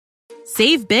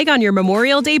Save big on your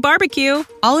Memorial Day barbecue,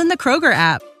 all in the Kroger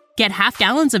app. Get half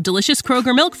gallons of delicious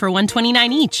Kroger milk for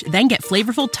 $1.29 each. Then get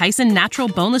flavorful Tyson natural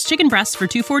boneless chicken breasts for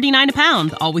 $2.49 a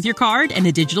pound, all with your card and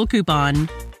a digital coupon.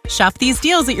 Shop these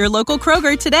deals at your local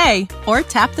Kroger today, or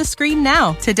tap the screen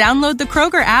now to download the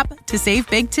Kroger app to save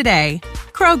big today.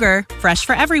 Kroger, fresh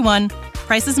for everyone.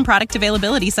 Prices and product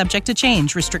availability subject to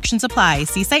change. Restrictions apply.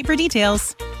 See site for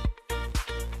details.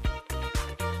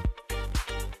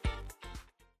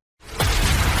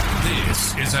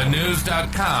 This is a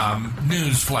News.com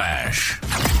news flash.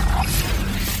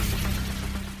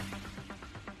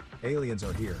 Aliens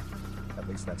are here. At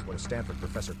least that's what a Stanford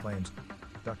professor claims.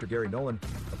 Dr. Gary Nolan,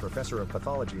 a professor of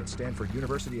pathology at Stanford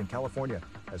University in California,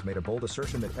 has made a bold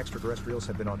assertion that extraterrestrials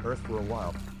have been on Earth for a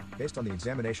while, based on the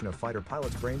examination of fighter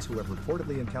pilots' brains who have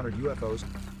reportedly encountered UFOs.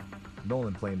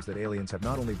 Nolan claims that aliens have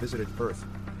not only visited Earth,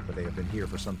 but they have been here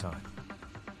for some time.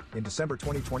 In December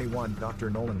 2021, Dr.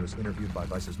 Nolan was interviewed by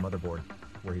Vice's Motherboard,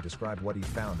 where he described what he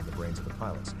found in the brains of the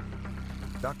pilots.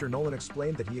 Dr. Nolan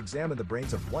explained that he examined the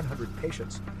brains of 100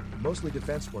 patients, mostly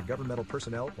defense or governmental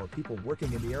personnel or people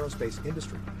working in the aerospace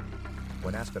industry.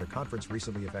 When asked at a conference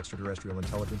recently if extraterrestrial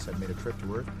intelligence had made a trip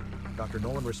to Earth, Dr.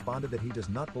 Nolan responded that he does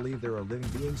not believe there are living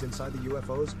beings inside the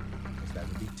UFOs, as that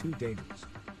would be too dangerous.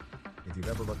 If you've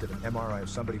ever looked at an MRI of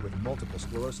somebody with multiple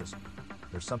sclerosis,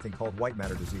 there's something called white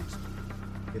matter disease.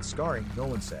 It's scarring,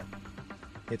 Nolan said.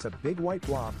 It's a big white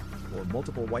blob, or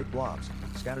multiple white blobs,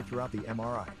 scattered throughout the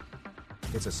MRI.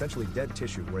 It's essentially dead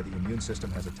tissue where the immune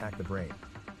system has attacked the brain.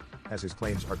 As his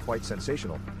claims are quite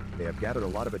sensational, they have gathered a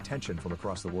lot of attention from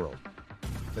across the world,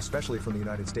 especially from the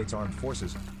United States Armed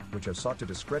Forces, which have sought to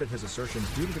discredit his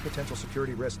assertions due to the potential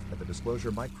security risk that the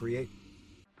disclosure might create.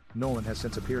 Nolan has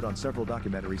since appeared on several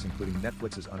documentaries, including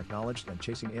Netflix's Unacknowledged and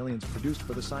Chasing Aliens, produced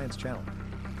for the Science Channel.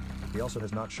 He also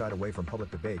has not shied away from public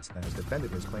debates and has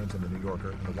defended his claims in The New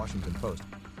Yorker and The Washington Post.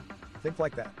 Think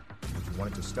like that. If you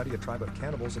wanted to study a tribe of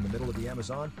cannibals in the middle of the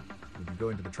Amazon, would you go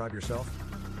into the tribe yourself?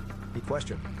 He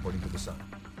questioned, according to The Sun.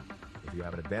 If you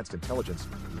have an advanced intelligence,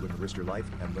 you wouldn't risk your life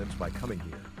and limbs by coming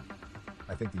here.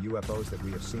 I think the UFOs that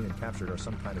we have seen and captured are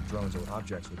some kind of drones or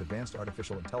objects with advanced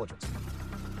artificial intelligence.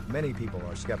 Many people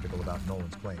are skeptical about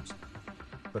Nolan's claims,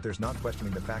 but there's not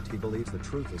questioning the fact he believes the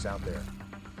truth is out there.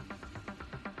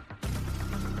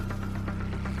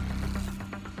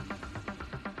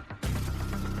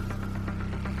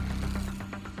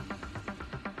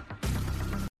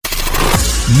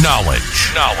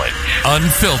 Knowledge.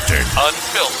 Unfiltered.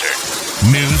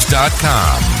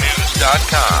 News.com.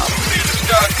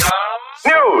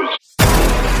 News.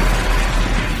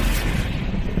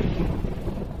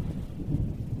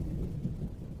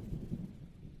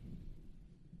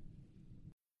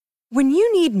 When you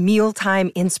need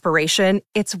mealtime inspiration,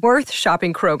 it's worth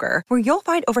shopping Kroger, where you'll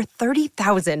find over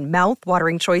 30,000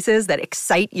 mouth-watering choices that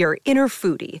excite your inner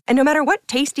foodie. And no matter what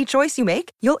tasty choice you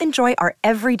make, you'll enjoy our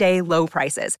everyday low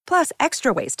prices, plus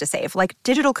extra ways to save, like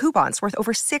digital coupons worth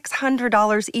over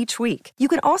 $600 each week. You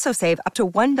can also save up to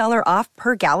 $1 off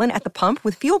per gallon at the pump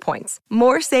with fuel points.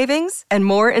 More savings and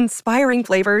more inspiring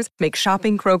flavors make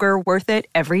shopping Kroger worth it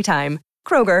every time.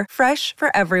 Kroger, fresh for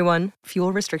everyone.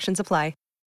 Fuel restrictions apply.